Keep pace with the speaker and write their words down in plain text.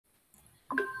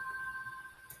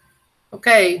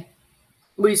Okay,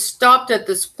 we stopped at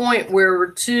this point where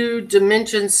we're 2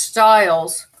 dimension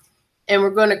styles, and we're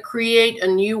going to create a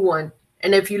new one.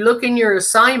 And if you look in your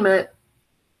assignment,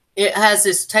 it has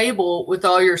this table with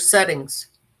all your settings.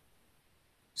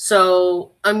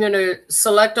 So I'm going to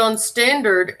select on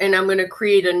standard, and I'm going to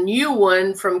create a new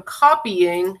one from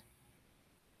copying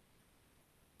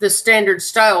the standard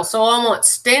style. So I want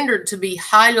standard to be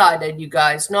highlighted, you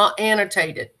guys, not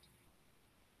annotated.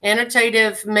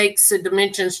 Annotative makes the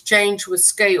dimensions change with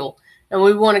scale. And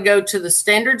we want to go to the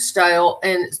standard style.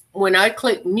 And when I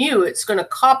click new, it's going to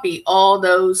copy all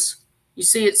those. You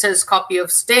see it says copy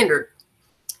of standard.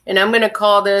 And I'm going to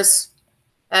call this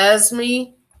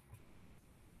ASME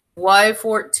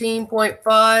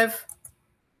Y14.5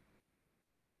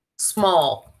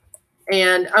 small.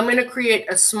 And I'm going to create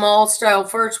a small style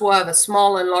first. We'll have a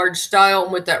small and large style.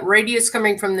 And with that radius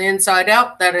coming from the inside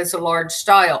out, that is a large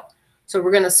style. So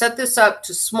we're going to set this up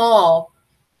to small.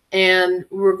 And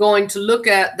we're going to look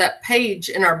at that page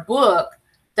in our book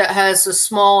that has the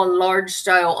small and large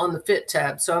style on the fit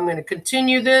tab. So I'm going to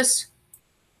continue this.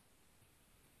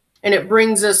 And it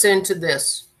brings us into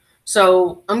this.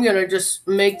 So I'm going to just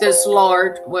make this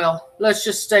large. Well, let's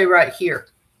just stay right here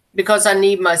because I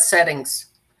need my settings.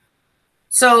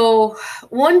 So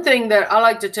one thing that I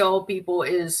like to tell people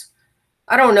is,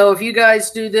 I don't know if you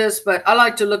guys do this, but I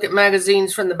like to look at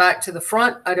magazines from the back to the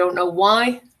front. I don't know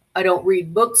why. I don't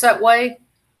read books that way.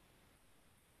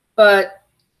 But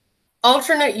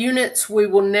alternate units we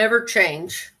will never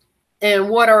change. And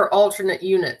what are alternate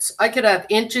units? I could have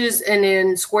inches, and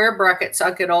in square brackets,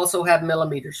 I could also have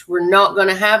millimeters. We're not going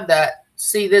to have that.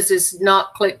 See, this is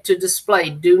not click to display.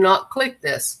 Do not click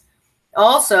this.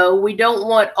 Also, we don't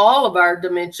want all of our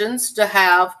dimensions to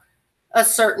have a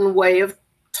certain way of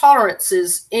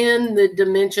tolerances in the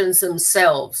dimensions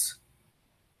themselves.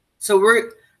 So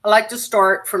I like to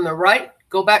start from the right,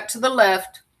 go back to the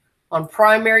left on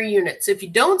primary units. If you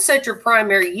don't set your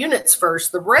primary units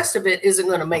first, the rest of it isn't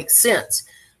going to make sense.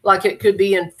 Like it could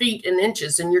be in feet and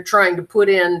inches, and you're trying to put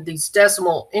in these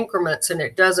decimal increments, and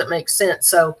it doesn't make sense.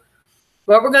 So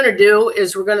what we're going to do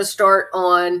is we're going to start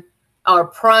on our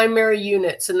primary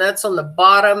units, and that's on the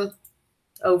bottom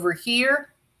over here.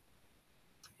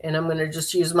 And I'm going to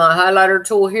just use my highlighter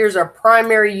tool. Here's our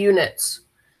primary units.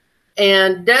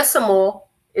 And decimal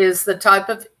is the type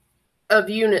of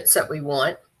units that we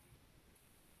want.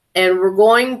 And we're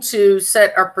going to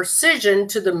set our precision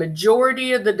to the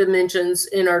majority of the dimensions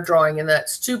in our drawing, and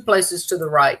that's 2 places to the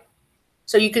right.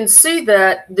 So you can see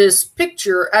that this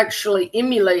picture actually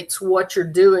emulates what you're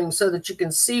doing so that you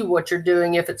can see what you're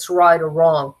doing if it's right or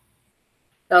wrong.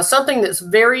 Now, something that's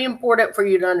very important for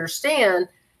you to understand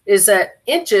is that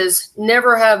inches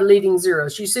never have leading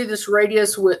zeros. You see this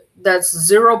radius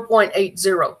that's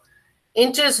 0.80.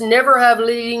 Inches never have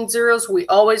leading zeros. We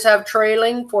always have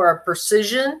trailing for our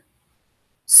precision.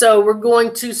 So we're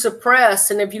going to suppress.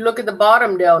 And if you look at the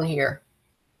bottom down here,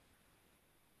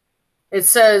 it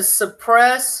says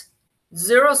suppress,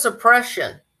 zero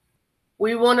suppression.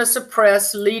 We want to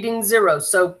suppress leading zeros.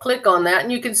 So click on that,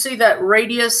 and you can see that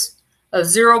radius of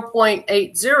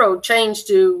 0.80 changed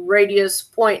to radius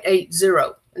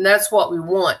 0.80. And that's what we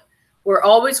want. We're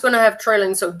always going to have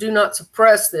trailing, so do not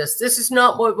suppress this. This is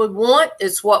not what we want.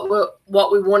 It's what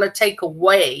we want to take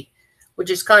away, which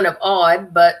is kind of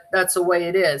odd, but that's the way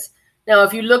it is. Now,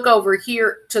 if you look over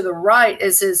here to the right,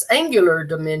 it says angular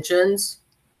dimensions.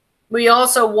 We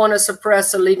also want to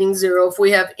suppress a leading zero. If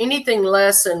we have anything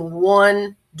less than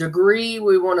 1 degree,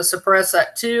 we want to suppress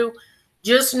that too.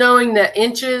 Just knowing that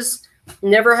inches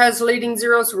never has leading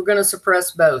zeros, we're going to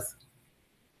suppress both.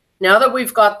 Now that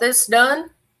we've got this done,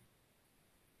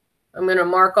 I'm going to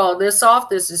mark all this off.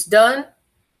 This is done.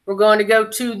 We're going to go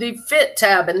to the Fit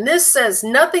tab, and this says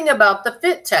nothing about the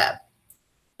Fit tab.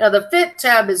 Now, the Fit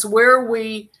tab is where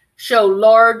we show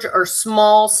large or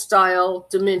small style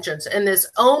dimensions, and this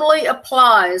only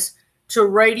applies to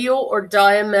radial or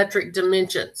diametric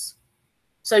dimensions.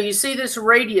 So you see this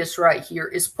radius right here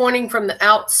is pointing from the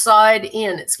outside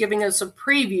in. It's giving us a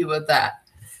preview of that.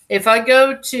 If I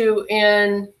go to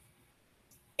in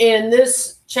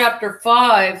this chapter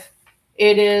 5,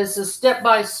 it is a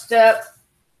step-by-step,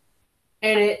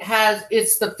 and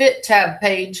it's the Fit tab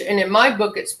page, and in my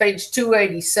book it's page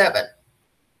 287.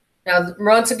 Now,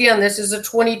 once again, this is a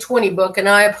 2020 book, and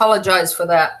I apologize for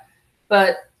that,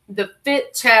 but the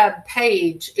Fit tab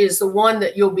page is the one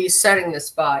that you'll be setting this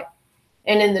by.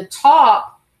 And in the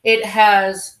top, it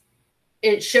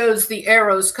shows the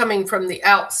arrows coming from the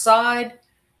outside,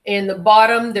 and the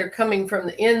bottom, they're coming from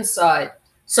the inside.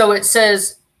 So it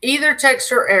says either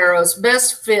text or arrows,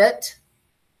 best fit.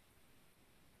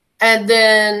 And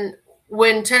then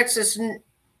when text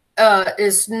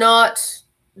is not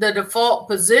the default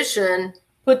position,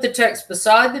 put the text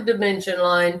beside the dimension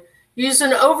line. Use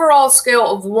an overall scale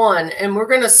of 1, and we're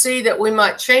going to see that we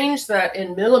might change that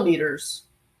in millimeters.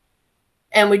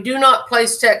 And we do not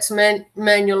place text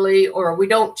manually, or we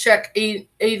don't check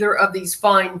either of these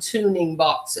fine-tuning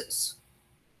boxes.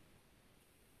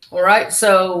 All right,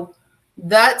 so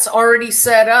that's already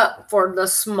set up for the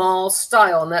small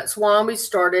style, and that's why we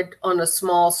started on a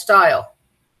small style.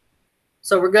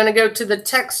 So we're going to go to the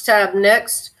text tab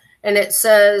next, and it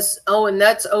says, oh, and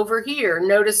that's over here.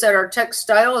 Notice that our text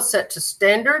style is set to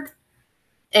standard,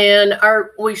 and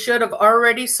we should have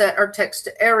already set our text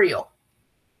to Arial.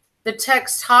 The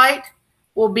text height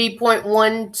will be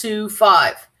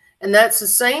 0.125, and that's the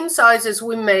same size as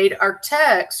we made our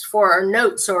text for our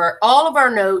notes. So all of our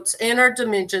notes and our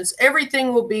dimensions,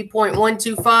 everything will be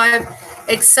 0.125,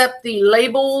 except the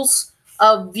labels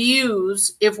of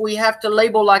views. If we have to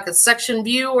label like a section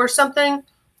view or something,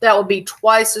 that will be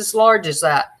twice as large as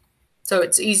that. So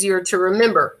it's easier to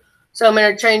remember. So I'm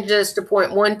going to change this to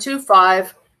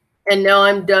 0.125, and now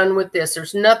I'm done with this.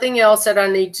 There's nothing else that I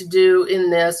need to do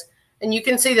in this. And you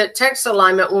can see that text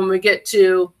alignment, when we get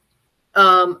to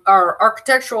our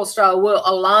architectural style, will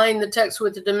align the text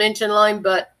with the dimension line,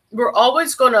 but we're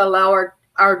always going to allow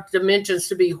our dimensions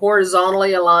to be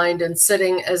horizontally aligned and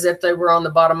sitting as if they were on the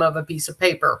bottom of a piece of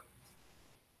paper.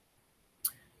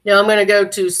 Now I'm going to go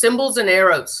to symbols and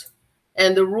arrows.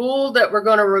 And the rule that we're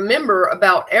going to remember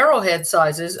about arrowhead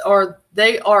sizes are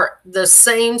they are the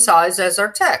same size as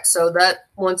our text. So that,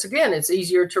 once again, it's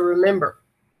easier to remember.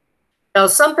 Now,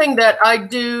 something that I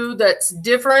do that's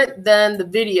different than the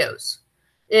videos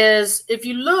is, if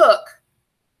you look,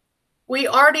 we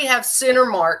already have center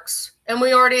marks and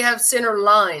we already have center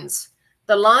lines.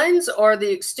 The lines are the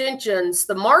extensions.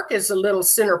 The mark is a little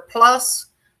center plus.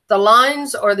 The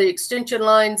lines are the extension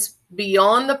lines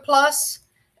beyond the plus.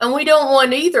 And we don't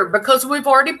want either because we've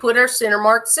already put our center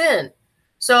marks in.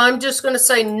 So I'm just going to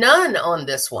say none on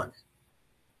this one.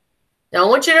 Now, I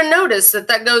want you to notice that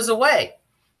that goes away.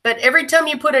 But every time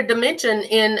you put a dimension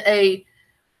in a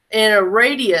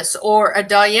radius or a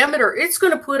diameter, it's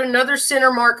going to put another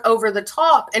center mark over the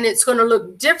top, and it's going to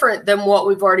look different than what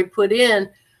we've already put in.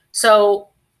 So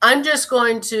I'm just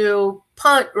going to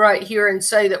punt right here and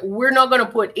say that we're not going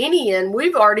to put any in.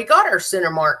 We've already got our center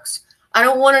marks. I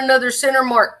don't want another center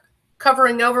mark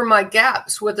covering over my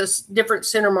gaps with a different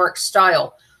center mark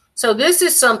style. So this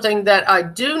is something that I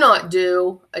do not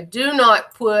do. I do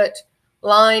not put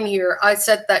line here. I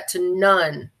set that to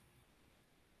none.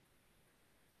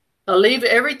 I'll leave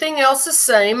everything else the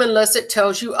same unless it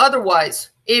tells you otherwise.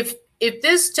 If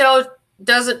this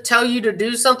doesn't tell you to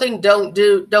do something,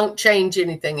 don't change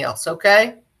anything else,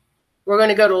 okay? We're going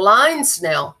to go to lines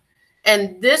now,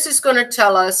 and this is going to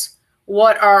tell us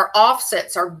what our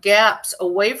offsets, our gaps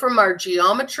away from our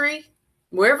geometry.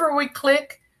 Wherever we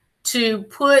click to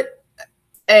put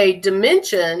a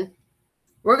dimension,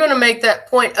 we're going to make that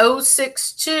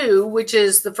 0.062, which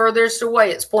is the furthest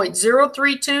away. It's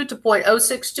 0.032 to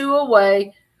 0.062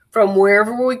 away from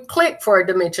wherever we click for a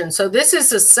dimension. So this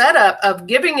is a setup of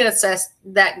giving us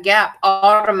that gap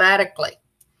automatically.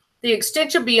 The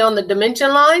extension beyond the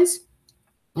dimension lines,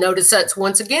 notice that's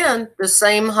once again the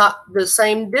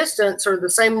same distance or the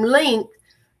same length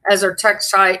as our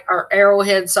text height, our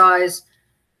arrowhead size,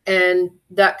 and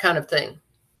that kind of thing.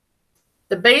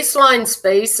 The baseline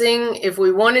spacing, if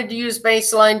we wanted to use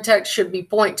baseline text, should be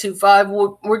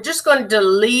 0.25. We're just going to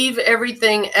leave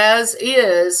everything as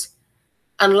is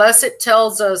unless it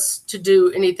tells us to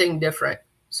do anything different.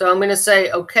 So I'm going to say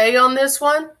OK on this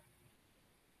one.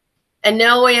 And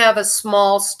now we have a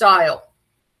small style.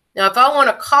 Now, if I want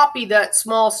to copy that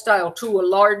small style to a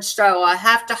large style, I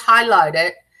have to highlight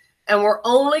it. And we're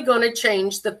only going to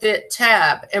change the Fit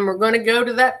tab. And we're going to go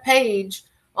to that page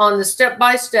on the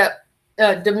step-by-step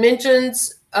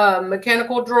dimensions,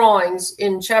 mechanical drawings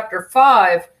in chapter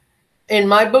 5. In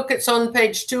my book, it's on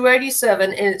page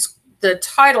 287, and it's the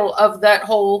title of that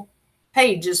whole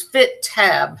page is Fit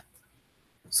tab.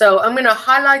 So I'm going to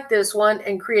highlight this one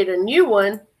and create a new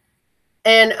one,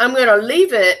 and I'm going to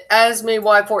leave it as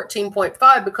MIUI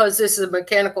 14.5 because this is a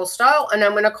mechanical style, and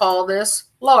I'm going to call this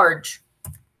large.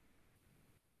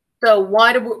 So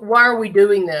why are we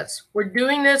doing this? We're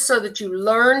doing this so that you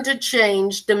learn to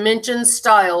change dimension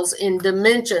styles in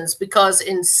dimensions, because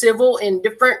in civil, in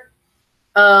different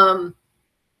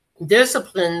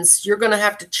disciplines, you're going to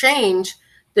have to change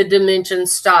the dimension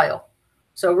style.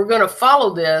 So we're going to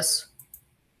follow this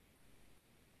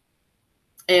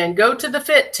and go to the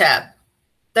Fit tab.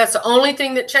 That's the only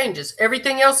thing that changes.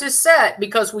 Everything else is set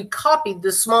because we copied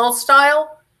the small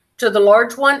style to the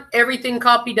large one, everything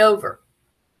copied over.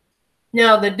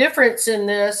 Now, the difference in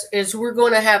this is we're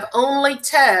going to have only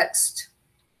text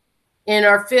in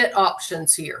our fit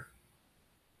options here.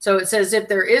 So it says if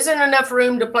there isn't enough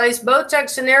room to place both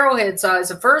text and arrowhead size,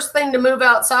 the first thing to move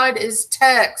outside is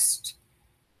text.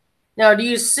 Now, do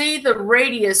you see the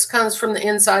radius comes from the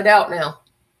inside out now?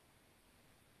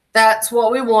 That's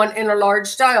what we want in a large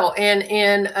style. And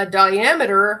in a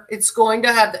diameter, it's going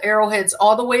to have the arrowheads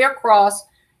all the way across,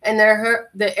 and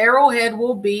the arrowhead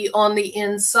will be on the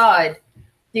inside.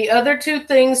 The other two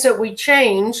things that we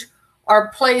change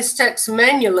are place text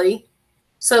manually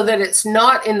so that it's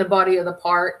not in the body of the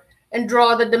part, and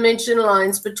draw the dimension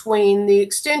lines between the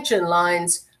extension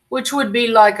lines, which would be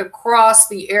like across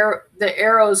the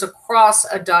arrows across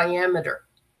a diameter.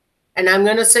 And I'm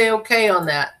going to say okay on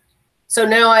that. So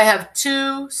now I have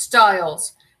two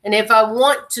styles. And if I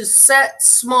want to set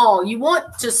small, you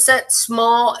want to set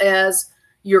small as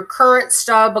your current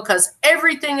style, because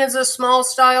everything is a small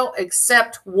style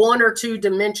except one or two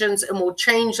dimensions, and we'll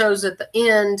change those at the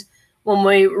end when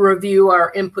we review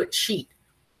our input sheet.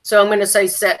 So I'm going to say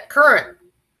set current.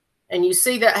 And you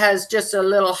see that has just a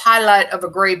little highlight of a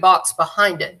gray box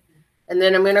behind it. And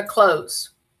then I'm going to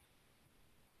close.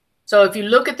 So if you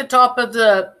look at the top of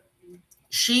the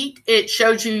sheet, it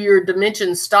shows you your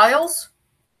dimension styles.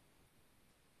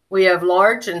 We have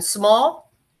large and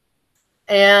small.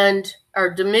 And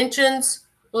our dimensions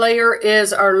layer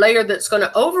is our layer that's going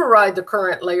to override the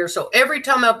current layer. So every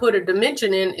time I put a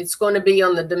dimension in, it's going to be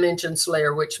on the dimensions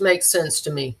layer, which makes sense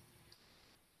to me.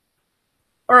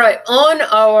 All right, on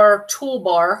our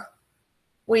toolbar,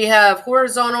 we have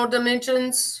horizontal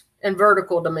dimensions and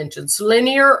vertical dimensions,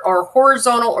 linear or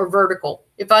horizontal or vertical.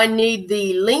 If I need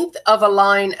the length of a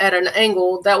line at an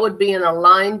angle, that would be an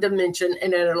aligned dimension,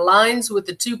 and it aligns with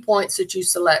the 2 points that you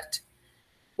select.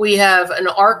 We have an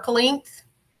arc length.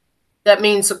 That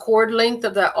means the chord length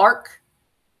of that arc,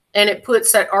 and it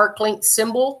puts that arc length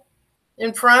symbol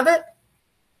in front of it.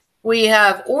 We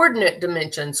have ordinate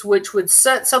dimensions, which would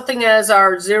set something as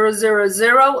our 0, 0,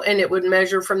 0, and it would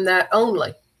measure from that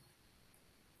only.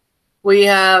 We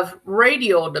have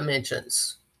radial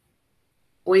dimensions.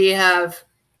 We have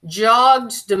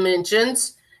jogged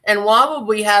dimensions. And why would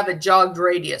we have a jogged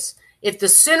radius? If the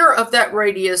center of that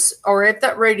radius, or if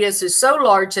that radius is so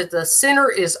large that the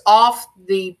center is off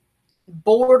the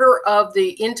border of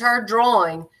the entire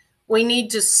drawing, we need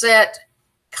to set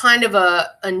kind of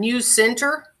a new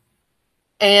center.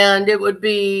 And it would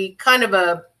be kind of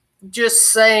a,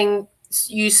 just saying,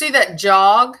 you see that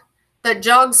jog? That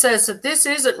jog says that this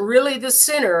isn't really the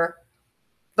center,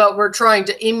 but we're trying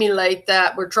to emulate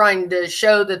that. We're trying to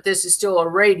show that this is still a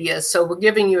radius. So we're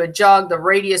giving you a jog. The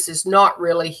radius is not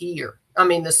really here. I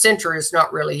mean, the center is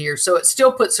not really here. So it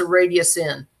still puts a radius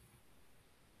in.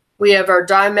 We have our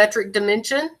diametric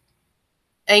dimension,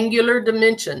 angular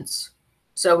dimensions.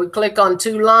 So we click on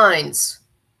two lines.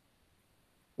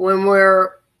 When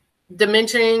we're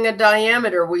dimensioning a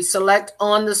diameter, we select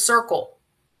on the circle.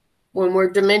 When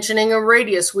we're dimensioning a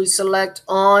radius, we select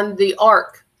on the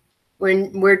arc.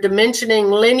 When we're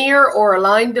dimensioning linear or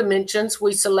aligned dimensions,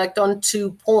 we select on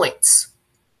 2 points.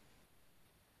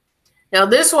 Now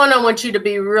this one I want you to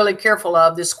be really careful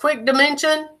of. This quick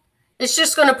dimension, it's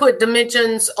just going to put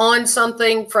dimensions on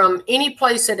something from any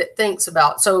place that it thinks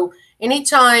about. So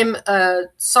anytime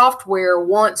software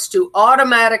wants to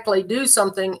automatically do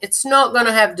something, it's not going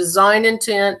to have design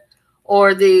intent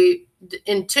or the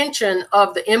intention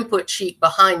of the input sheet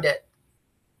behind it.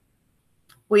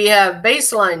 We have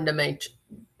baseline dimensions.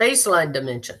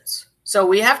 So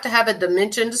we have to have a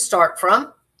dimension to start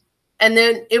from, and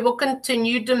then it will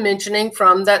continue dimensioning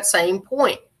from that same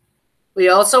point. We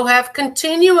also have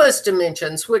continuous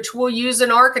dimensions, which we'll use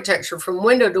in architecture from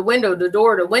window to window to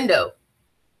door to window.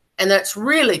 And that's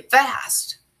really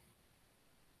fast.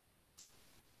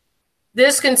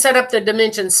 This can set up the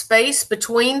dimension space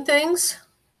between things.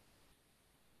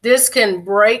 This can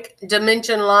break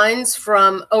dimension lines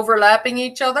from overlapping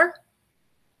each other.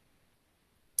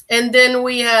 And then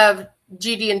we have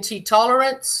GD&T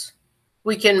tolerance.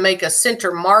 We can make a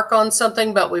center mark on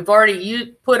something, but we've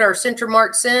already put our center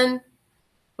marks in.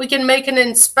 We can make an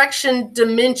inspection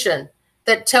dimension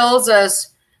that tells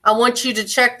us, I want you to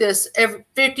check this every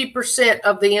 50%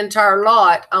 of the entire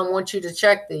lot. I want you to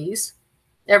check these,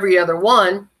 every other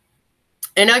one.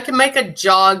 And I can make a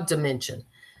jog dimension.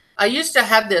 I used to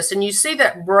have this, and you see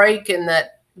that break in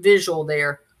that visual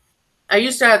there. I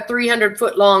used to have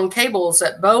 300-foot long cables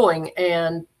at Boeing,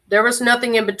 and there was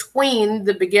nothing in between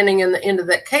the beginning and the end of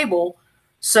that cable.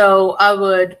 So I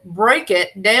would break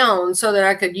it down so that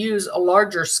I could use a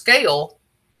larger scale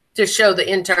to show the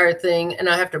entire thing, and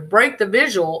I have to break the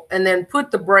visual and then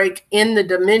put the break in the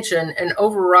dimension and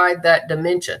override that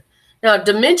dimension. Now,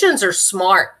 dimensions are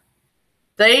smart.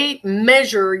 They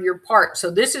measure your part.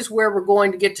 So this is where we're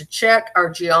going to get to check our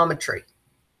geometry.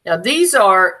 Now, this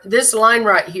line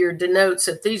right here denotes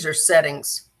that these are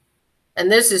settings.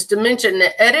 And this is dimension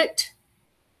edit.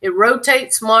 It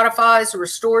rotates, modifies,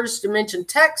 restores dimension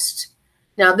text.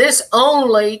 Now, this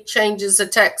only changes the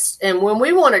text. And when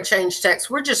we want to change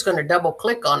text, we're just going to double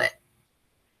click on it.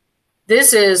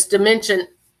 This is dimension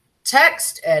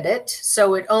text edit.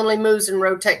 So it only moves and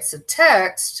rotates the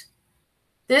text.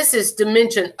 This is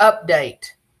dimension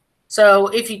update. So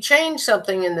if you change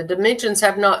something and the dimensions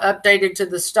have not updated to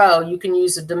the style, you can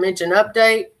use a dimension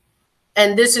update.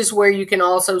 And this is where you can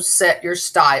also set your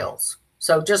styles.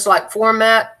 So just like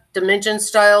format, dimension,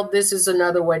 style, this is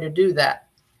another way to do that.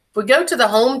 If we go to the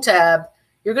home tab,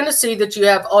 you're going to see that you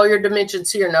have all your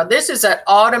dimensions here. Now, this is that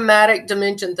automatic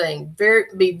dimension thing.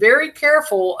 Be very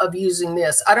careful of using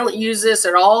this. I don't use this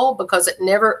at all because it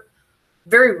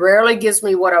very rarely gives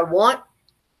me what I want.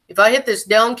 If I hit this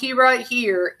down key right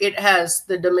here, it has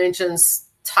the dimensions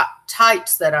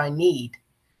types that I need.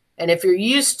 And if you're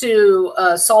used to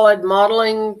solid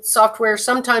modeling software,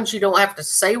 sometimes you don't have to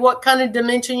say what kind of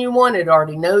dimension you want. It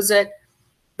already knows it.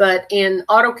 But in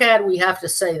AutoCAD, we have to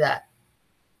say that.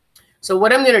 So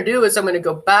what I'm going to do is I'm going to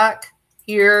go back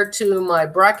here to my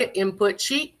bracket input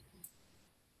sheet.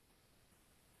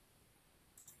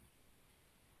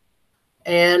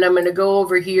 And I'm going to go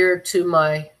over here to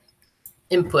my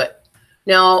input.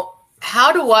 Now,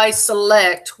 how do I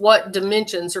select what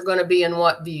dimensions are going to be in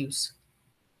what views?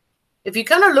 If you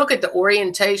kind of look at the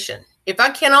orientation, if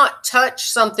I cannot touch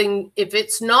something, if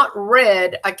it's not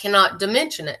red, I cannot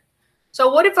dimension it. So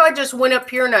what if I just went up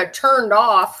here and I turned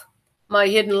off my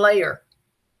hidden layer?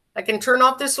 I can turn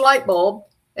off this light bulb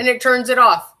and it turns it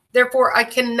off. Therefore, I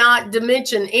cannot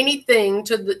dimension anything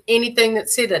to anything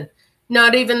that's hidden,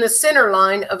 not even the center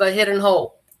line of a hidden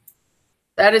hole.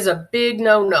 That is a big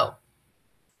no-no.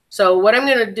 So what I'm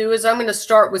going to do is I'm going to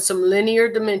start with some linear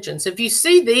dimensions. If you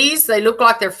see these, they look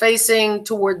like they're facing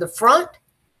toward the front.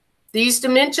 These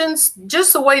dimensions,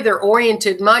 just the way they're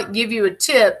oriented, might give you a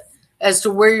tip as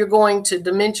to where you're going to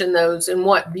dimension those in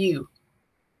what view.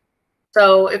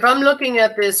 So if I'm looking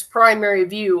at this primary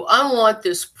view, I want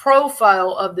this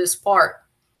profile of this part.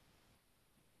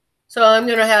 So I'm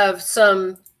going to have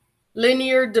some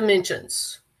linear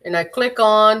dimensions. And I click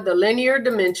on the linear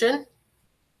dimension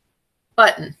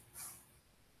button.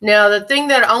 Now, the thing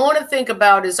that I want to think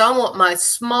about is I want my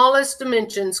smallest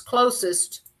dimensions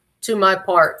closest to my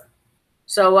part.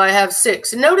 So I have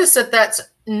 6. Notice that that's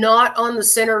not on the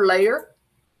center layer.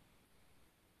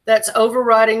 That's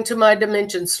overriding to my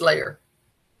dimensions layer.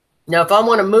 Now, if I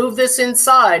want to move this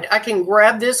inside, I can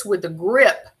grab this with the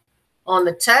grip on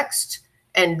the text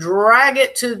and drag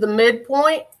it to the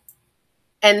midpoint,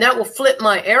 and that will flip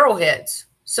my arrowheads.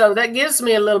 So that gives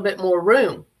me a little bit more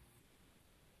room.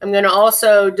 I'm going to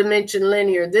also dimension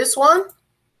linear this one.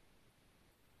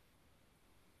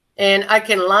 And I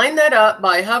can line that up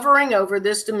by hovering over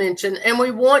this dimension. And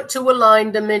we want to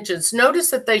align dimensions.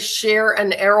 Notice that they share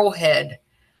an arrowhead.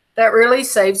 That really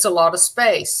saves a lot of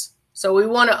space. So we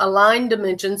want to align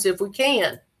dimensions if we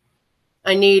can.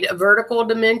 I need a vertical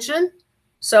dimension.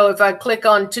 So if I click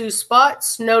on 2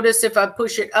 spots, notice if I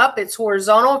push it up, it's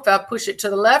horizontal. If I push it to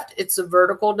the left, it's a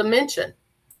vertical dimension.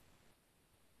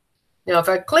 Now, if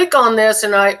I click on this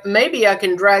and maybe I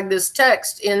can drag this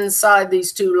text inside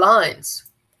these 2 lines.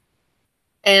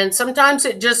 And sometimes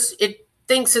it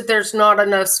thinks that there's not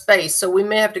enough space. So we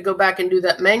may have to go back and do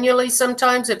that manually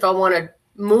sometimes. If I want to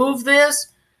move this,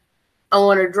 I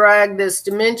want to drag this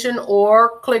dimension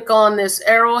or click on this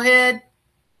arrowhead.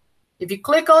 If you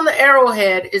click on the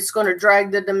arrowhead, it's going to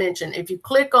drag the dimension. If you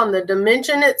click on the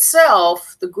dimension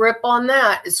itself, the grip on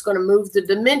that, it's going to move the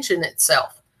dimension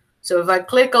itself. So if I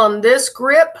click on this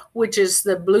grip, which is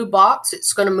the blue box,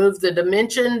 it's going to move the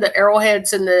dimension, the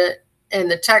arrowheads, and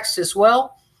the text as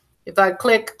well. If I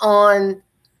click on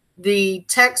the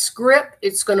text grip,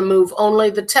 it's going to move only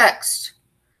the text.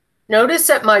 Notice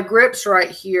that my grips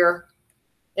right here,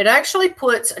 it actually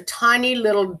puts a tiny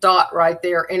little dot right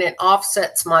there and it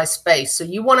offsets my space. So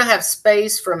you want to have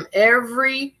space from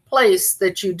every place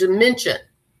that you dimension.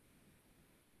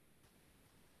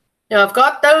 Now I've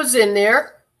got those in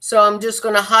there. So I'm just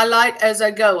going to highlight as I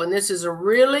go. And this is a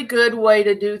really good way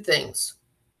to do things.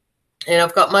 And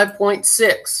I've got my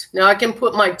 0.6. Now I can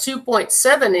put my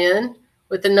 2.7 in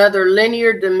with another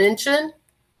linear dimension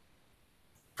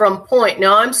from point.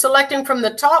 Now I'm selecting from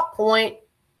the top point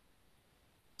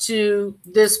to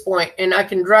this point. And I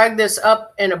can drag this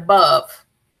up and above.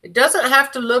 It doesn't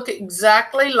have to look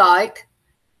exactly like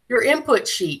your input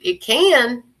sheet. It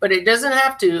can, but it doesn't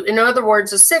have to. In other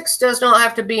words, a 6 does not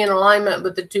have to be in alignment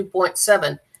with the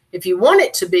 2.7. If you want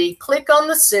it to be, click on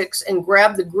the 6 and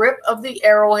grab the grip of the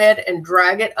arrowhead and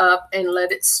drag it up and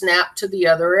let it snap to the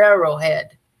other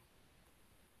arrowhead.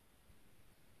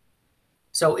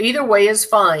 So either way is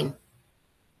fine.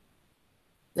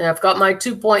 Now I've got my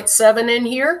 2.7 in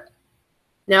here.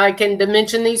 Now I can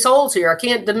dimension these holes here. I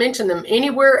can't dimension them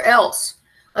anywhere else.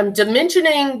 I'm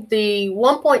dimensioning the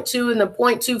 1.2 and the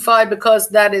 0.25 because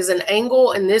that is an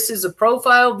angle, and this is a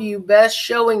profile view best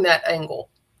showing that angle.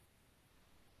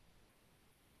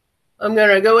 I'm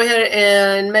going to go ahead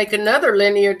and make another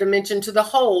linear dimension to the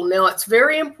hole. Now it's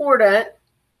very important.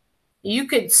 You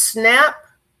could snap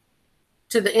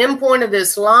to the end point of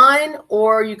this line,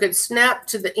 or you could snap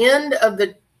to the end of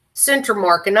the center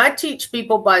mark. And I teach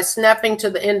people by snapping to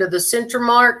the end of the center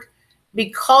mark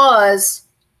because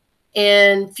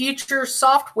in future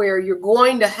software, you're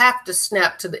going to have to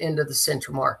snap to the end of the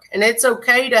center mark. And it's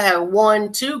okay to have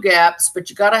 1, 2 gaps, but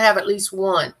you got to have at least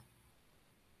one.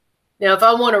 Now, if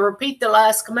I want to repeat the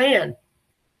last command,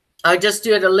 I just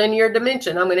did a linear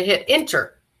dimension. I'm going to hit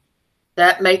enter.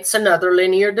 That makes another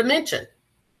linear dimension.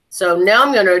 So now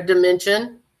I'm going to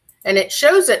dimension, and it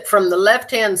shows it from the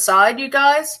left-hand side, you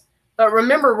guys. But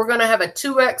remember, we're going to have a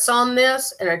 2x on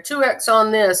this and a 2x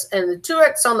on this, and the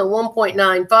 2x on the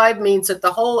 1.95 means that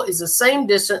the hole is the same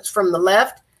distance from the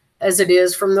left as it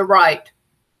is from the right.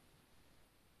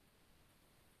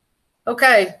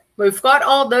 Okay, we've got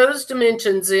all those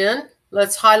dimensions in.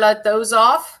 Let's highlight those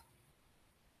off.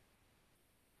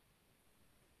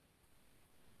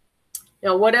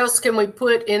 Now, what else can we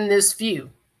put in this view?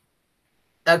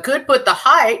 I could put the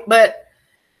height, but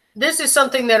this is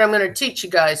something that I'm going to teach you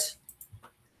guys.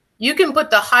 You can put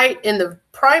the height in the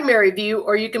primary view,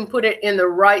 or you can put it in the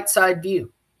right side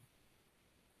view.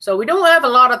 So we don't have a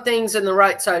lot of things in the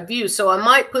right side view. So I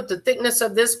might put the thickness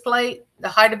of this plate, the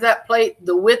height of that plate,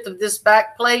 the width of this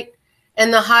back plate,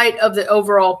 and the height of the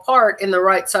overall part in the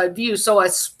right side view. So I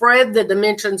spread the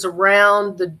dimensions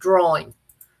around the drawing.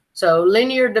 So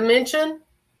linear dimension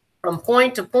from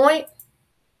point to point.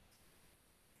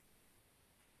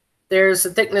 There's the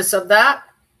thickness of that.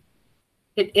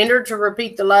 Hit enter to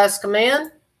repeat the last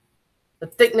command. The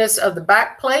thickness of the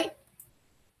back plate.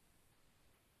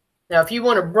 Now, if you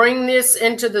want to bring this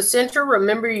into the center,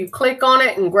 remember you click on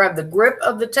it and grab the grip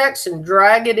of the text and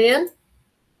drag it in.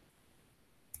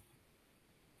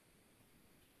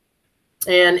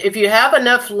 And if you have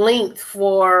enough length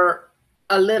for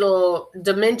a little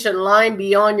dimension line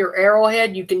beyond your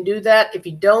arrowhead, you can do that. If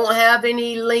you don't have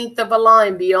any length of a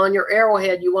line beyond your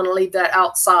arrowhead, you want to leave that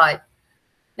outside.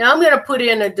 Now I'm going to put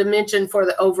in a dimension for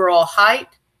the overall height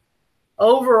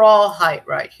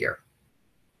right here.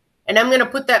 And I'm going to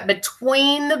put that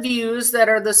between the views that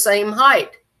are the same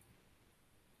height.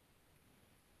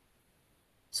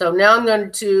 So now I'm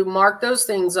going to mark those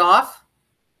things off.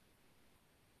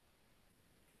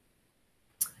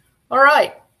 All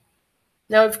right.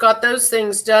 Now we've got those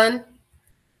things done.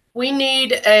 We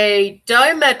need a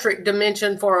diametric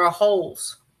dimension for our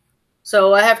holes.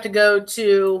 So I have to go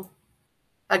to,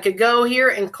 I could go here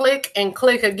and click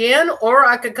again, or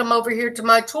I could come over here to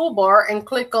my toolbar and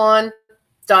click on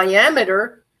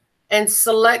diameter and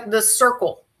select the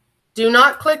circle. Do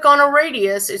not click on a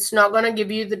radius. It's not going to give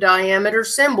you the diameter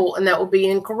symbol, and that will be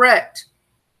incorrect.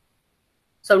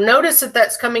 So notice that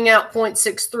that's coming out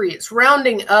 0.63. It's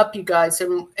rounding up, you guys,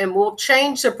 and we'll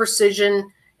change the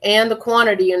precision and the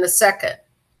quantity in a second.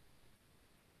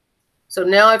 So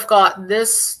now I've got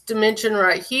this dimension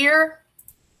right here.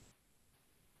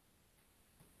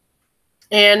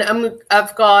 And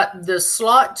I've got the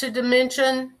slot to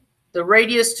dimension, the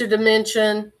radius to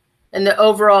dimension, and the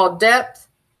overall depth,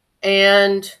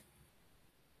 and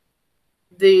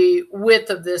the width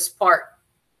of this part.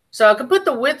 So I could put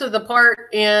the width of the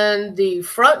part in the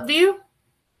front view,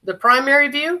 the primary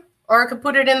view, or I could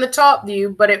put it in the top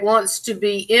view, but it wants to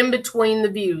be in between the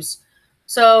views.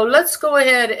 So let's go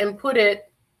ahead and put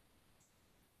it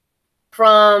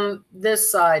from this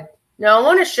side. Now I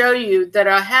want to show you that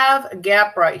I have a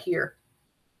gap right here.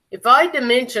 If I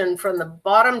dimension from the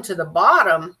bottom to the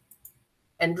bottom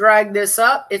and drag this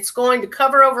up, it's going to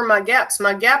cover over my gaps.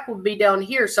 My gap will be down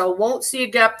here, so I won't see a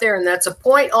gap there, and that's a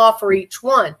point off for each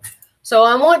one. So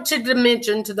I want to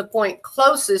dimension to the point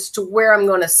closest to where I'm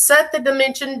going to set the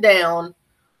dimension down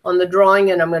on the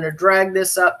drawing, and I'm going to drag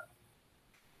this up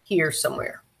here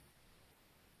somewhere.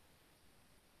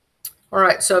 All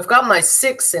right, so I've got my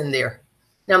 6 in there.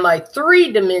 Now my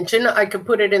 3 dimension, I could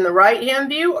put it in the right-hand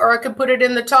view, or I could put it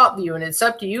in the top view, and it's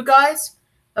up to you guys.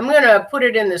 I'm going to put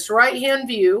it in this right-hand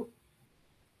view.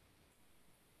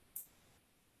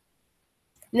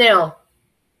 Now,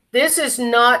 this is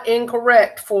not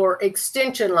incorrect for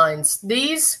extension lines.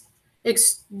 This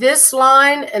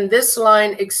line and this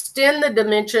line extend the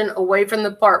dimension away from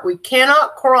the part. We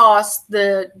cannot cross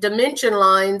the dimension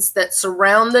lines that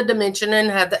surround the dimension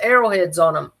and have the arrowheads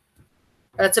on them.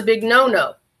 That's a big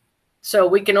no-no. So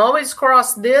we can always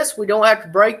cross this. We don't have to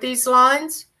break these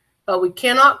lines, but we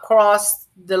cannot cross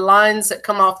the lines that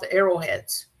come off the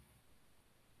arrowheads.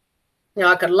 Now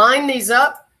I could line these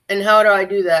up. And how do I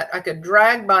do that? I could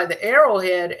drag by the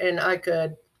arrowhead and I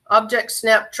could object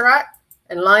snap track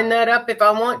and line that up if I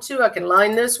want to. I can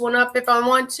line this one up if I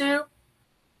want to.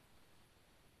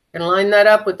 And line that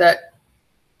up with that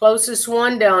closest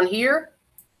one down here.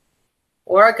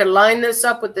 Or I could line this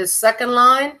up with this second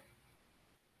line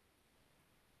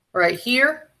right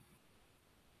here.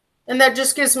 And that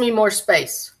just gives me more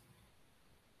space.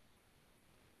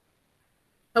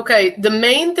 Okay, the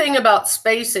main thing about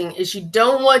spacing is you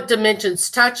don't want dimensions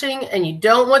touching and you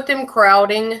don't want them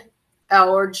crowding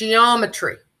our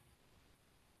geometry.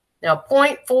 Now,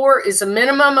 0.4 is a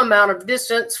minimum amount of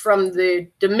distance from the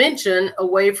dimension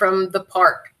away from the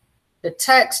part. The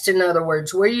text, in other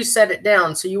words, where you set it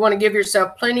down. So you want to give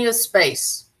yourself plenty of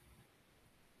space.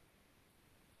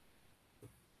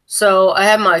 So I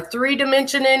have my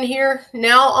 3-dimension in here.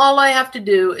 Now all I have to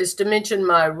do is dimension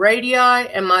my radii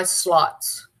and my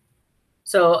slots.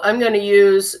 So I'm going to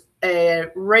use a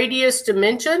radius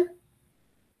dimension.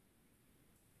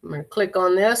 I'm going to click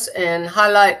on this and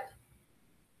highlight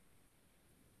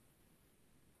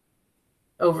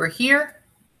over here.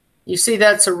 You see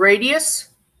that's a radius.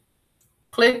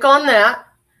 Click on that.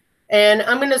 And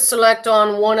I'm going to select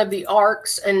on one of the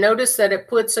arcs and notice that it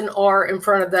puts an R in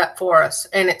front of that for us.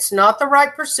 And it's not the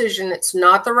right precision. It's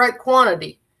not the right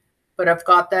quantity, but I've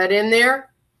got that in there.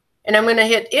 And I'm going to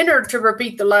hit enter to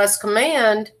repeat the last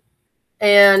command.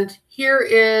 And here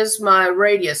is my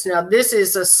radius. Now this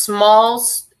is a small,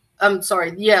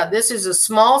 this is a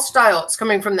small style. It's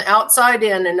coming from the outside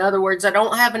in. In other words, I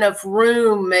don't have enough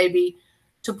room maybe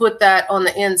to put that on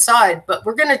the inside, but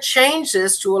we're going to change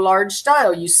this to a large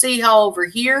style. You see how over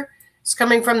here it's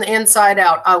coming from the inside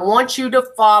out. I want you to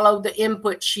follow the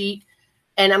input sheet,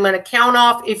 and I'm going to count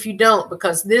off if you don't,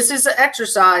 because this is an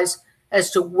exercise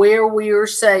as to where we are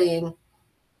saying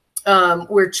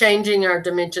we're changing our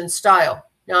dimension style.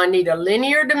 Now I need a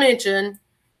linear dimension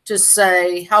to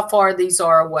say how far these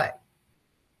are away.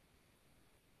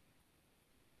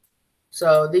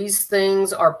 So these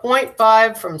things are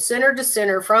 0.5 from center to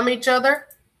center from each other.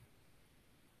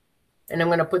 And I'm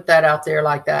going to put that out there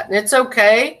like that. And it's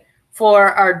okay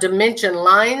for our dimension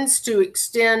lines to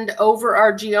extend over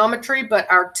our geometry, but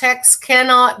our text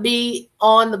cannot be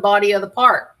on the body of the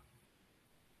part.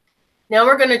 Now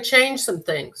we're going to change some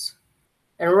things.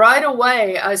 And right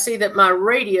away, I see that my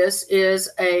radius is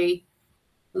a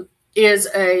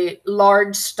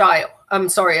large style. I'm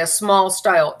sorry, a small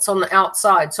style. It's on the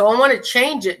outside. So I want to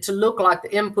change it to look like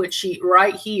the input sheet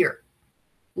right here.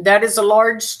 That is a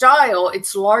large style.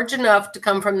 It's large enough to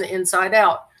come from the inside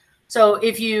out. So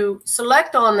if you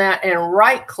select on that and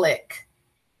right click,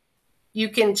 you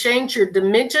can change your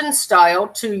dimension style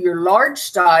to your large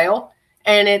style,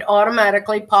 and it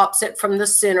automatically pops it from the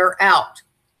center out.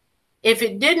 If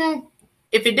it didn't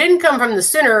come from the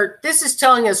center, this is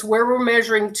telling us where we're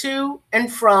measuring to and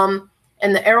from,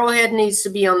 and the arrowhead needs to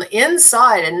be on the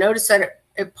inside. And notice that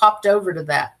it popped over to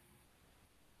that.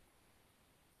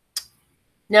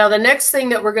 Now, the next thing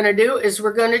that we're going to do is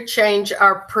we're going to change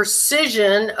our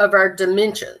precision of our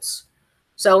dimensions.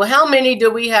 So how many do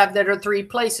we have that are 3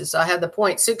 places? I have the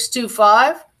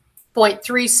 0.625,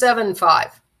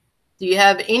 0.375. Do you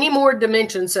have any more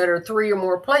dimensions that are 3 or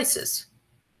more places?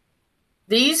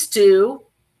 These two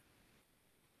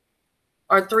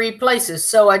are 3 places.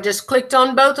 So I just clicked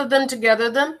on both of them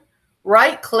together,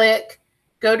 right click,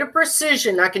 go to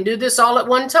precision. I can do this all at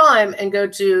one time and go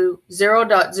to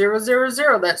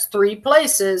 0.000. That's 3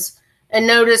 places. And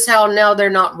notice how now they're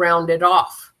not rounded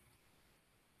off.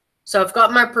 So I've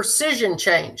got my precision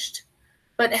changed.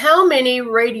 But how many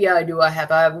radii do I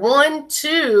have? I have 1,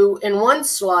 2 in one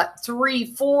slot,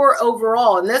 3, 4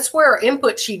 overall. And that's where our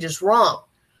input sheet is wrong.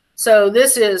 So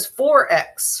this is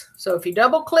 4x. So if you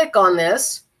double click on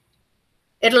this,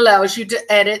 it allows you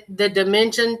to edit the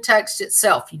dimension text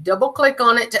itself. You double click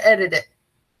on it to edit it.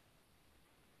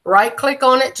 Right click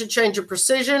on it to change the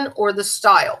precision or the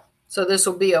style. So this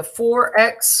will be a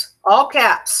 4x, all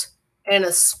caps, and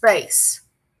a space.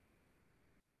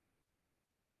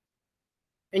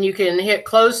 And you can hit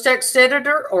close text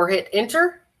editor or hit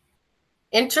enter.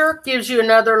 Enter gives you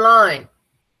another line.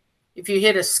 If you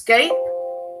hit escape,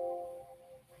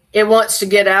 it wants to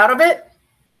get out of it.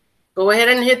 Go ahead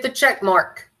and hit the check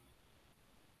mark.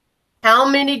 How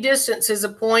many distances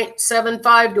of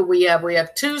 0.75 do we have? We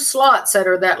have 2 slots that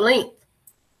are that length.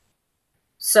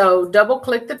 So double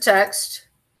click the text,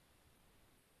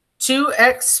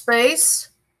 2x space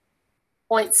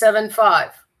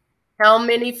 0.75. How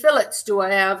many fillets do I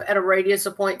have at a radius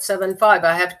of 0.75?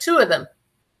 I have 2 of them.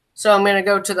 So I'm going to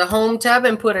go to the Home tab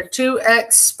and put a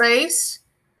 2x space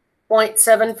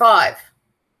 0.75.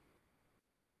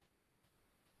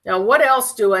 Now, what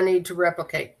else do I need to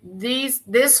replicate?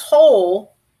 This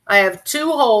hole, I have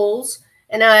 2 holes,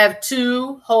 and I have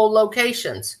 2 hole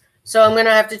locations. So I'm going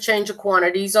to have to change the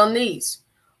quantities on these.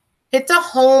 Hit the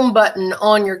Home button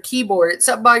on your keyboard. It's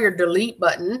up by your Delete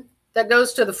button. That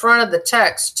goes to the front of the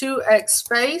text, 2x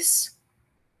space.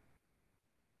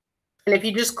 And if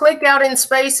you just click out in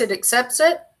space, it accepts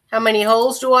it. How many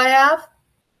holes do I have?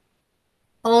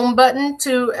 Home button,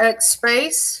 2x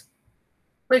space.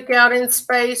 Click out in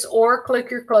space or click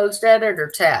your closed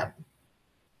editor tab.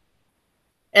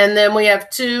 And then we have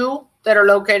 2 that are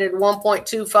located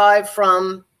 1.25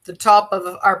 from the top of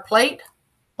our plate.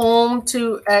 Home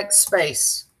 2x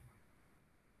space.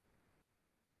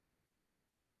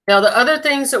 Now the other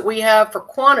things that we have for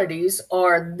quantities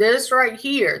are this right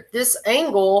here. This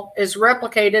angle is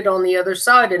replicated on the other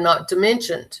side and not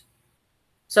dimensioned.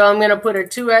 So I'm going to put a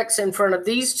 2x in front of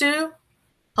these 2.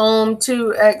 Home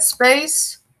 2x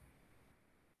space.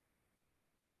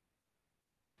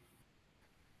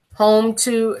 Home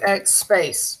 2x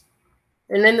space.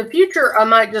 And in the future, I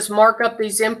might just mark up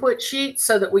these input sheets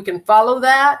so that we can follow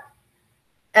that.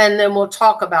 And then we'll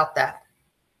talk about that.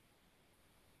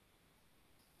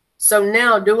 So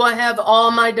now, do I have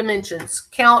all my dimensions?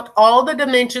 Count all the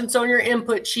dimensions on your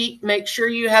input sheet. Make sure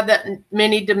you have that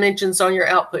many dimensions on your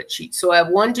output sheet. So I have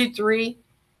 1, 2, 3,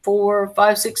 4,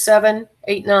 5, 6, 7,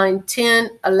 8, 9, 10,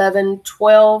 11,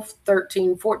 12,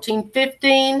 13, 14,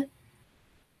 15.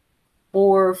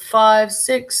 4, 5,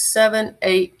 6, 7,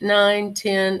 8, 9,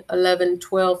 10, 11,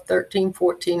 12, 13,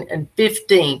 14, and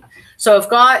 15. So I've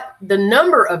got the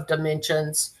number of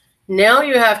dimensions. Now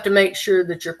you have to make sure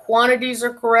that your quantities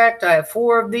are correct. I have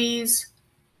 4 of these,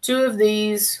 2 of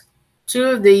these, 2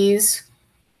 of these,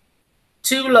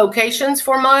 2 locations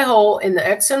for my hole in the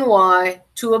X and Y,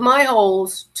 2 of my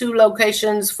holes, 2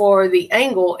 locations for the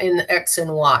angle in the X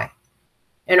and Y.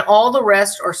 And all the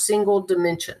rest are single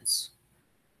dimensions.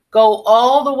 Go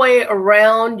all the way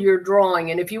around your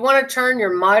drawing. And if you want to turn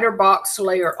your miter box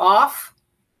layer off,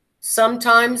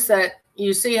 sometimes that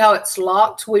you see how it's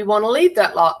locked. We want to leave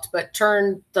that locked, but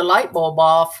turn the light bulb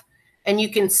off and you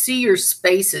can see your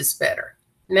spaces better.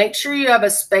 Make sure you have a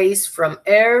space from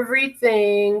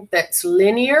everything that's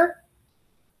linear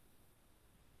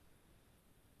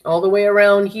all the way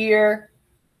around here.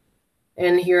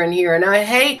 And here and here. And I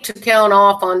hate to count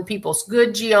off on people's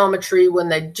good geometry when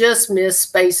they just miss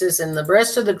spaces and the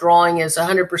rest of the drawing is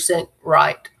 100%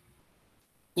 right.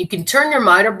 You can turn your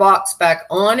miter box back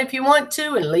on if you want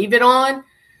to and leave it on,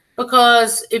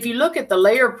 because if you look at the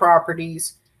layer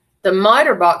properties, the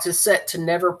miter box is set to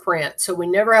never print, so we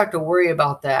never have to worry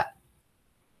about that.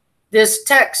 This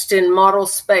text in model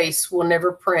space will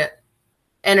never print,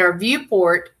 and our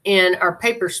viewport in our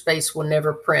paper space will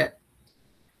never print.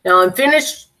 Now I'm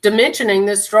finished dimensioning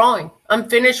this drawing. I'm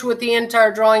finished with the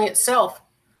entire drawing itself.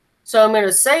 So I'm going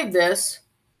to save this.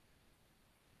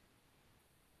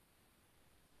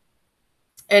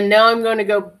 And now I'm going to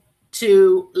go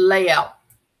to layout.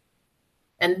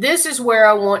 And this is where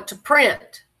I want to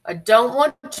print. I don't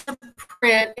want to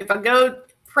print. If I go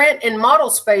print in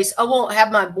model space, I won't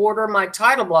have my border, my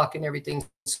title block and everything.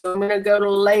 So I'm going to go to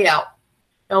layout.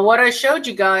 Now what I showed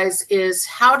you guys is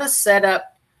how to set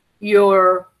up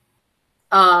your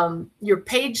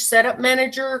page setup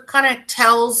manager. Kind of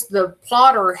tells the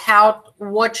plotter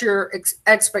what your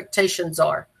expectations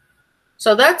are.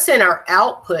 So that's in our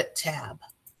output tab.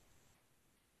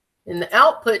 In the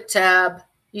output tab,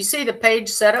 you see the page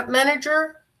setup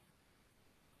manager,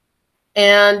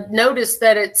 and notice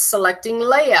that it's selecting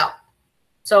layout.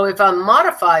 So if I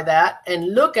modify that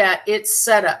and look at its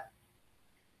setup,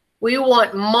 we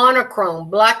want monochrome,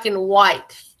 black and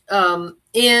white.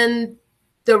 In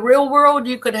the real world,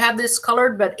 you could have this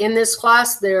colored, but in this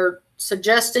class, they're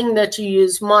suggesting that you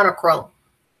use monochrome.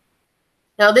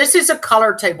 Now, this is a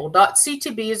color table.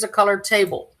 .ctb is a color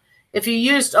table. If you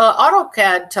used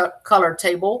AutoCAD color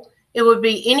table, it would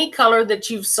be any color that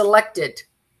you've selected.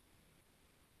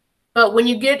 But when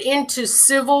you get into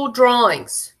civil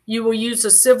drawings, you will use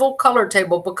a civil color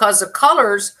table because the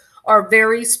colors are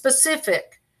very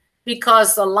specific,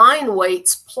 because the line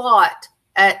weights plot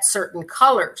at certain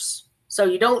colors. So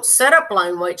you don't set up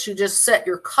line weights, you just set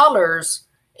your colors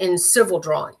in civil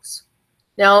drawings.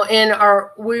 Now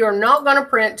we are not going to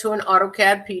print to an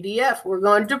AutoCAD PDF. We're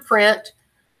going to print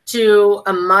to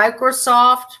a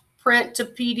Microsoft print to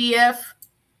PDF.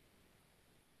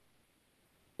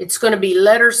 It's going to be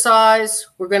letter size.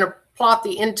 We're going to plot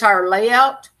the entire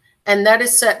layout, and that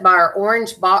is set by our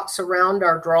orange box around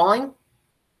our drawing.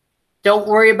 Don't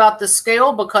worry about the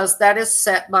scale because that is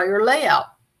set by your layout.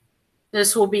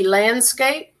 This will be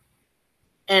landscape,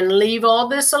 and leave all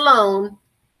this alone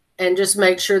and just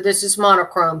make sure this is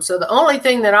monochrome. So the only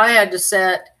thing that I had to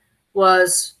set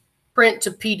was print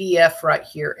to PDF right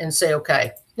here and say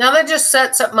okay. Now that just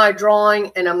sets up my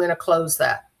drawing, and I'm going to close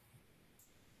that.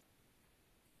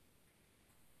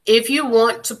 If you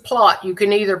want to plot, you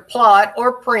can either plot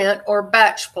or print or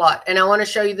batch plot. And I want to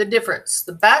show you the difference.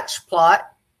 The batch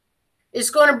plot is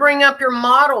going to bring up your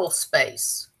model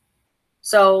space.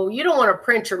 So you don't want to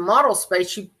print your model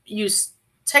space. You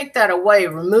take that away,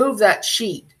 remove that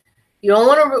sheet. You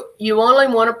only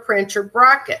want to print your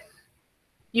bracket.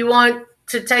 You want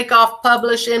to take off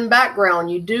publish in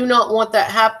background. You do not want that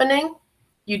happening.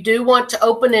 You do want to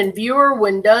open in viewer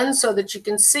when done so that you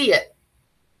can see it.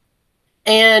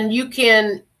 And you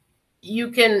can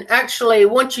actually,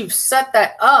 once you've set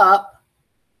that up,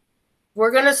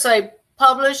 we're going to say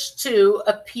publish to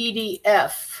a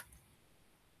PDF.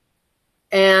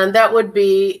 And that would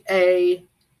be a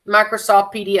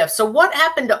Microsoft PDF. So what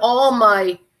happened to all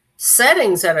my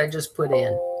settings that I just put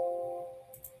in?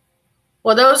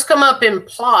 Well, those come up in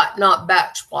plot, not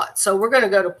batch plot. So we're going to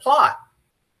go to plot.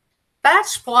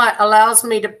 Batch plot allows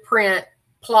me to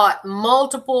plot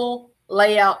multiple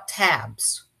layout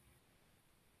tabs.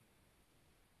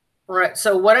 All right,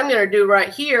 so what I'm going to do right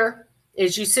here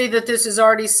is you see that this is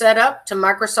already set up to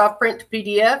Microsoft Print to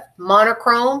PDF,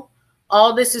 monochrome,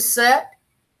 all this is set.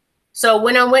 So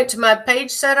when I went to my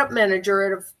page setup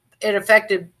manager, it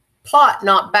affected plot,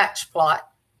 not batch plot.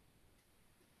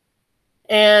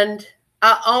 And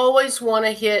I always want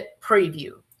to hit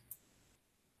preview.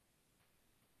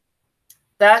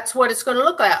 That's what it's going to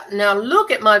look like. Now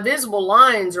look at my visible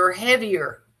lines are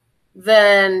heavier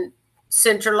than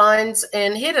center lines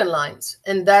and hidden lines.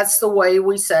 And that's the way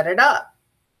we set it up.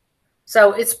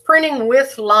 So it's printing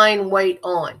with line weight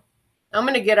on. I'm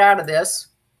going to get out of this.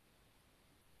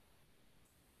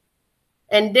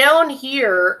 And down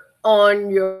here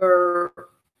on your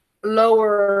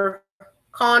lower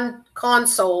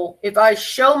console, if I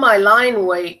show my line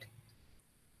weight,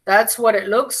 that's what it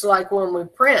looks like when we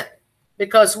print,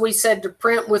 because we said to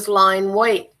print with line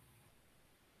weight.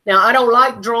 Now, I don't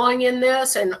like drawing in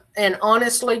this, and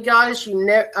honestly, guys,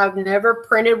 I've never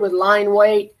printed with line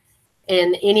weight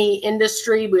in any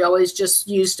industry. We always just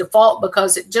use default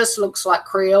because it just looks like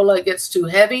Crayola. It gets too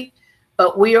heavy,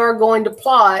 but we are going to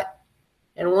plot.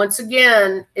 And once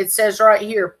again, it says right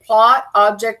here, plot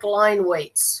object line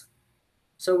weights.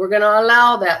 So we're going to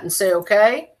allow that and say,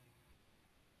 okay.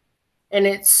 And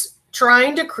it's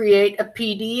trying to create a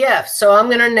PDF. So I'm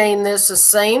going to name this the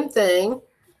same thing.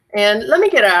 And let me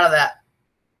get out of that.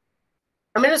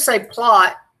 I'm going to say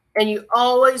plot, and you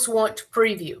always want to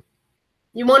preview.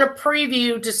 You want to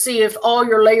preview to see if all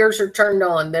your layers are turned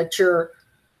on, that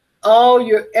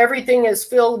everything is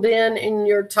filled in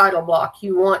your title block.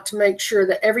 You want to make sure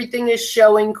that everything is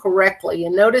showing correctly.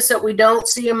 And notice that we don't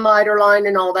see a miter line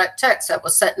and all that text that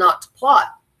was set not to plot.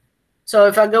 So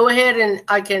if I go ahead and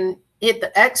I can hit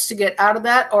the X to get out of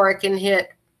that, or I can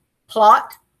hit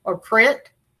plot or print,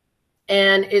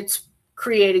 and it's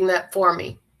creating that for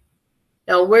me.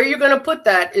 Now, where you're going to put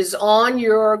that is on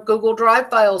your Google Drive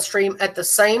file stream at the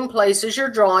same place as your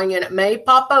drawing, and it may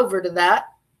pop over to that.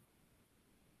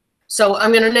 So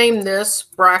I'm going to name this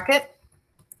bracket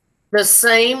the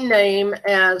same name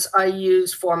as I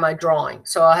use for my drawing.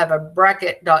 So I have a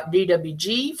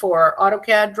bracket.dwg for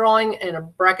AutoCAD drawing and a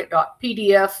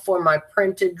bracket.pdf for my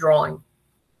printed drawing.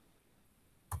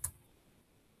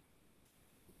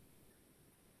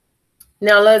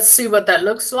 Now let's see what that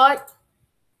looks like.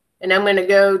 And I'm going to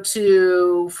go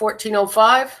to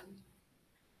 1405,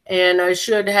 and I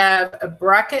should have a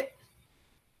bracket.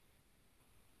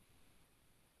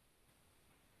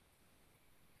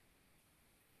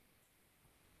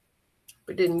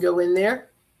 It didn't go in there.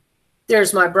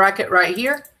 There's my bracket right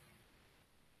here.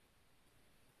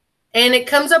 And it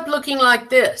comes up looking like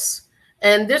this.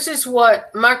 And this is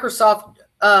what Microsoft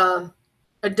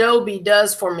Adobe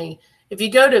does for me. If you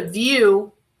go to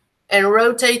View and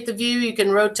rotate the view, you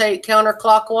can rotate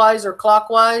counterclockwise or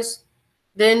clockwise.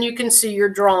 Then you can see your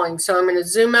drawing. So I'm going to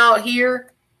zoom out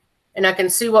here, and I can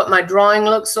see what my drawing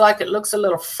looks like. It looks a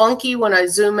little funky when I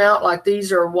zoom out, like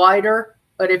these are wider.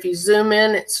 but if you zoom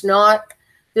in, it's not.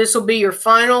 This will be your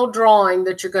final drawing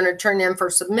that you're going to turn in for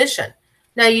submission.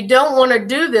 Now, you don't want to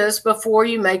do this before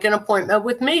you make an appointment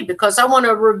with me because I want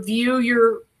to review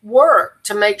your work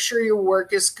to make sure your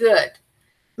work is good.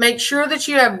 Make sure that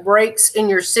you have breaks in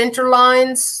your center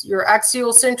lines, your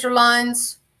axial center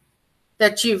lines,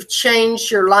 that you've changed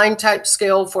your line type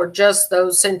scale for just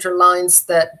those center lines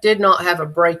that did not have a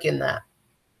break in that.